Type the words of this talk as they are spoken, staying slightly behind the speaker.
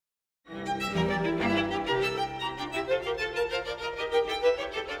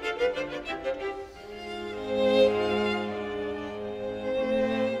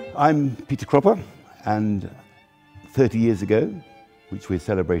I'm Peter Cropper, and 30 years ago, which we're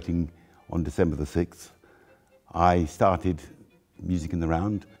celebrating on December the 6th, I started Music in the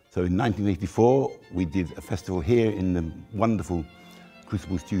Round. So in 1984, we did a festival here in the wonderful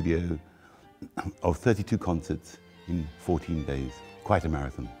Crucible Studio of 32 concerts in 14 days, quite a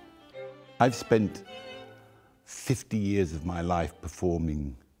marathon. I've spent 50 years of my life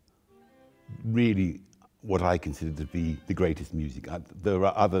performing really what I consider to be the greatest music.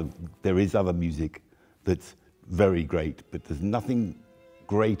 There is other music that's very great, but there's nothing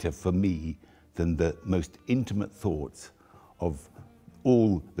greater for me than the most intimate thoughts of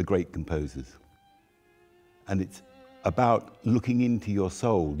all the great composers. And it's about looking into your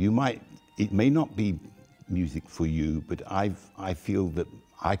soul. It may not be music for you, but I feel that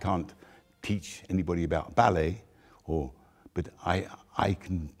I can't teach anybody about ballet, but I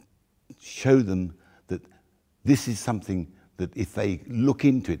can show them that this is something that if they look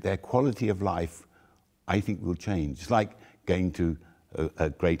into it, their quality of life, I think will change. It's like going to a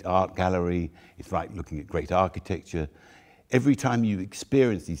great art gallery. It's like looking at great architecture. Every time you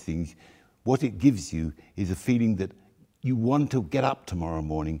experience these things, what it gives you is a feeling that you want to get up tomorrow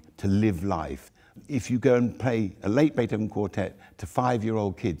morning to live life. If you go and play a late Beethoven quartet to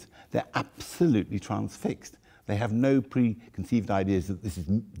 5-year-old kids, they're absolutely transfixed. They have no preconceived ideas that this is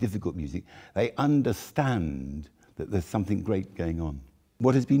difficult music. They understand that there's something great going on.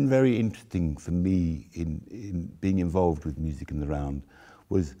 What has been very interesting for me in being involved with Music in the Round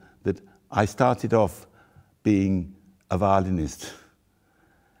was that I started off being a violinist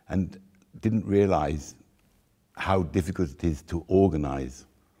and didn't realize how difficult it is to organize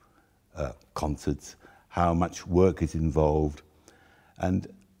concerts, how much work is involved. And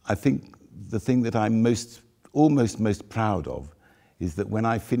I think the thing that I'm almost most proud of is that when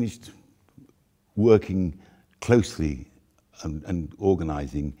I finished working closely and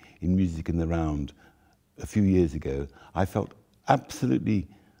organising in Music in the Round a few years ago, I felt absolutely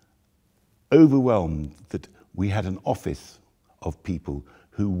overwhelmed that we had an office of people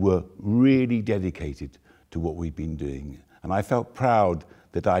who were really dedicated to what we've been doing. And I felt proud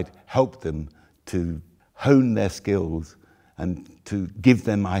that I'd helped them to hone their skills and to give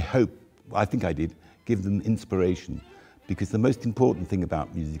them, I think I did, give them inspiration. Because the most important thing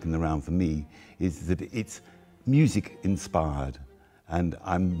about Music in the Round for me is that it's music inspired. And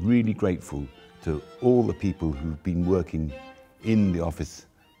I'm really grateful to all the people who've been working in the office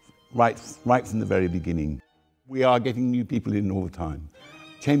right from the very beginning. We are getting new people in all the time.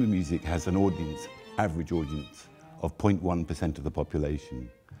 Chamber music has an audience, average audience, of 0.1% of the population.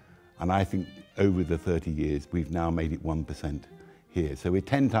 And I think over the 30 years, we've now made it 1% here. So we're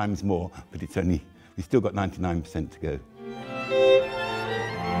 10 times more, but we've still got 99% to go.